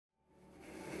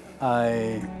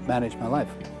I manage my life.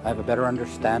 I have a better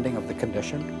understanding of the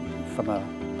condition from a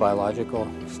biological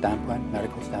standpoint,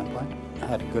 medical standpoint. I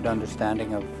had a good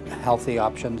understanding of healthy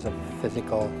options of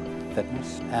physical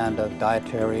fitness and of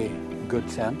dietary good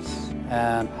sense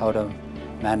and how to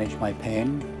manage my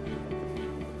pain.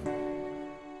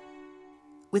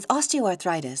 With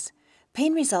osteoarthritis,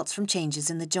 pain results from changes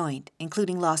in the joint,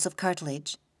 including loss of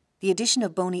cartilage, the addition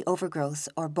of bony overgrowth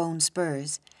or bone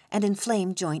spurs, and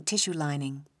inflamed joint tissue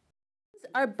lining.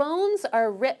 Our bones are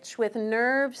rich with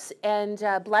nerves and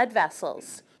blood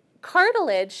vessels.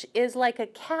 Cartilage is like a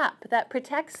cap that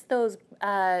protects those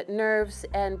nerves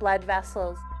and blood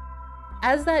vessels.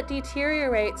 As that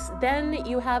deteriorates, then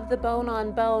you have the bone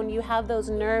on bone, you have those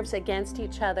nerves against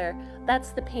each other.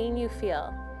 That's the pain you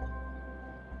feel.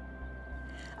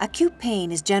 Acute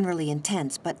pain is generally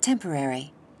intense but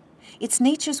temporary. It's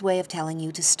nature's way of telling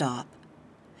you to stop.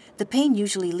 The pain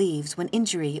usually leaves when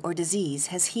injury or disease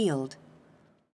has healed.